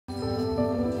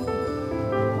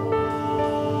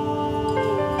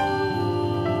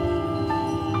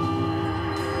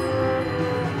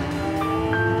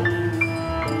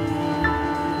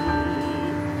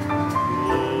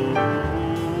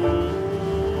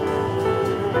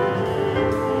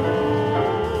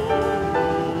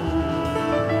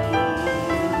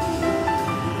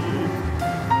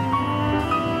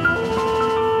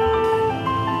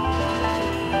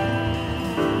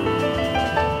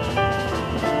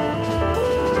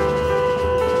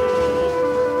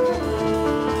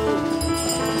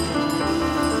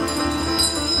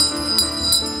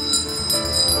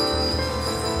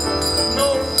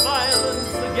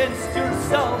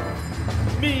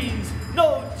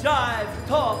jive,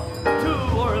 talk to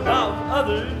or about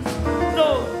others.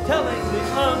 No telling the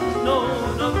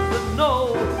unknown of the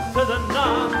know to the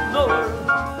non-knower.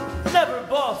 Never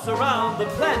boss around the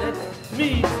planet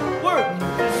means work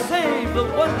to save the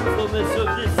wonderfulness of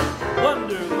this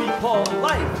wonder we call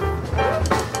life.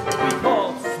 We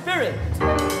call spirit.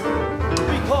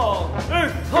 We call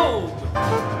earth home.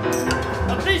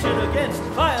 A vision against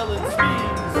violence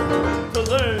means to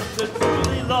learn to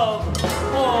truly love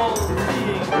all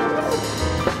beings.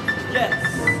 Yes,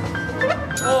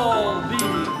 all beings.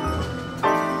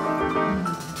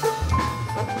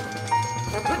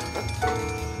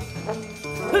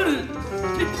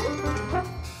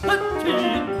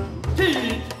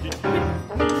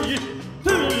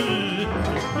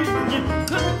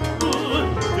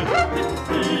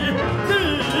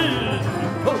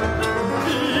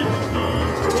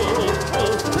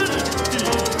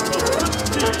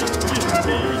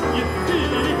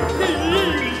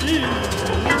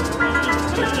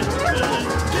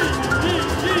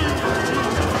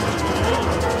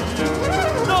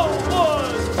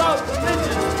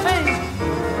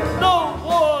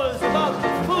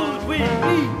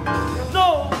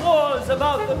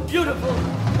 Beautiful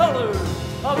colors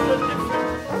of the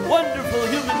different wonderful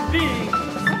human beings.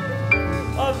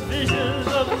 A vision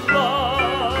of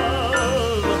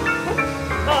love.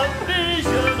 A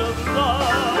vision of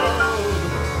love.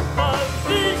 A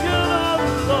vision of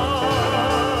love.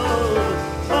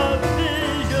 A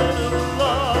vision of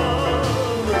love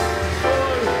for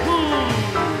who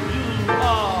you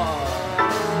are.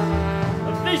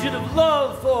 A vision of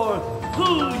love for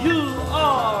who you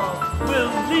are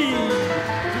will lead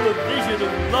to a vision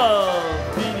of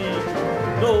love, meaning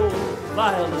no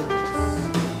violence,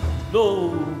 no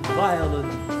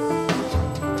violence,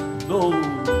 no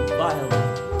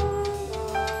violence.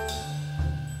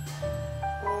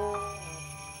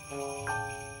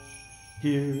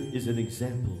 Here is an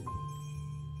example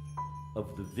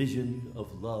of the vision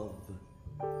of love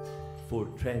for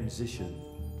transition.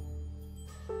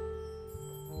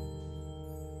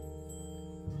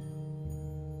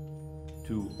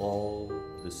 To all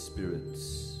the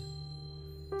spirits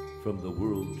from the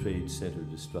World Trade Center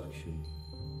destruction.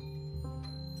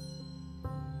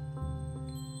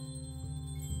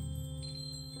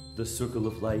 The circle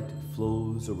of light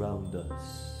flows around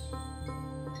us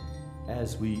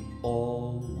as we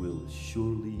all will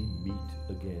surely meet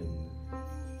again.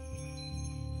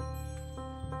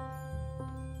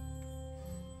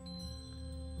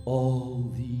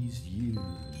 All these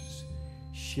years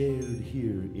shared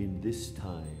here in this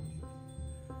time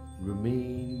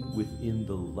remain within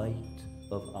the light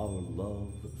of our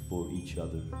love for each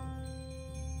other.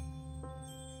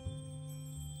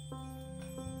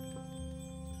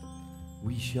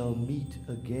 We shall meet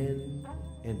again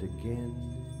and again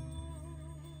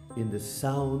in the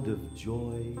sound of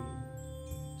joy,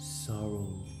 sorrow,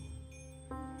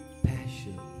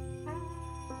 passion,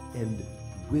 and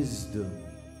wisdom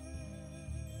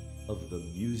of the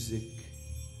music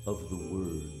of the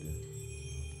word,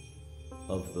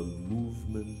 of the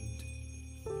movement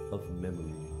of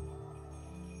memory.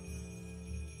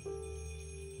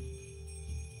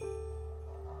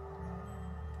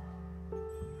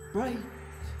 Bright,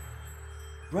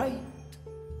 bright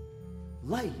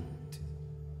light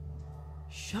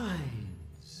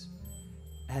shines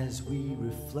as we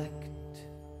reflect,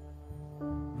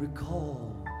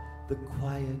 recall the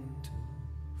quiet,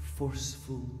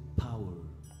 forceful power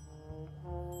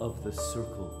of the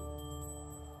circle.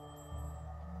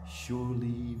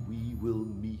 Surely we will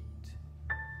meet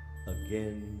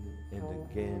again and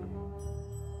again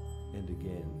and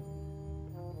again.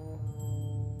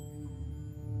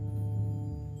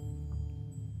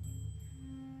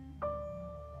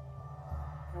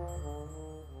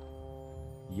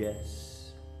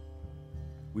 Yes,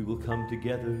 we will come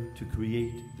together to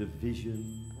create the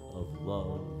vision of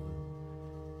love,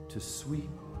 to sweep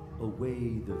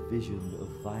away the vision of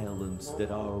violence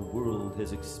that our world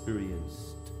has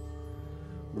experienced.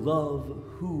 Love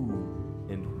who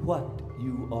and what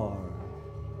you are,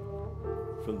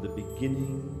 from the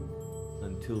beginning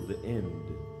until the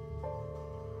end.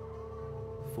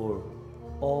 For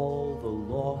all the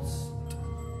lost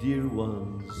dear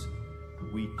ones,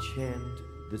 we chant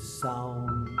the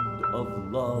sound of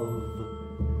love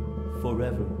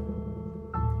forever.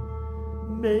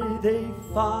 May they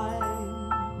find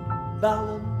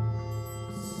balance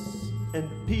and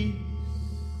peace.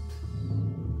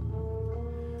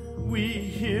 We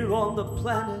here on the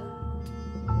planet,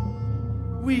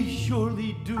 we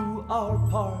surely do our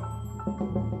part.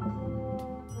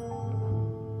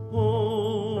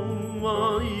 Om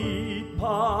Mani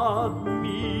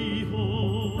Padme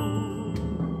Hum.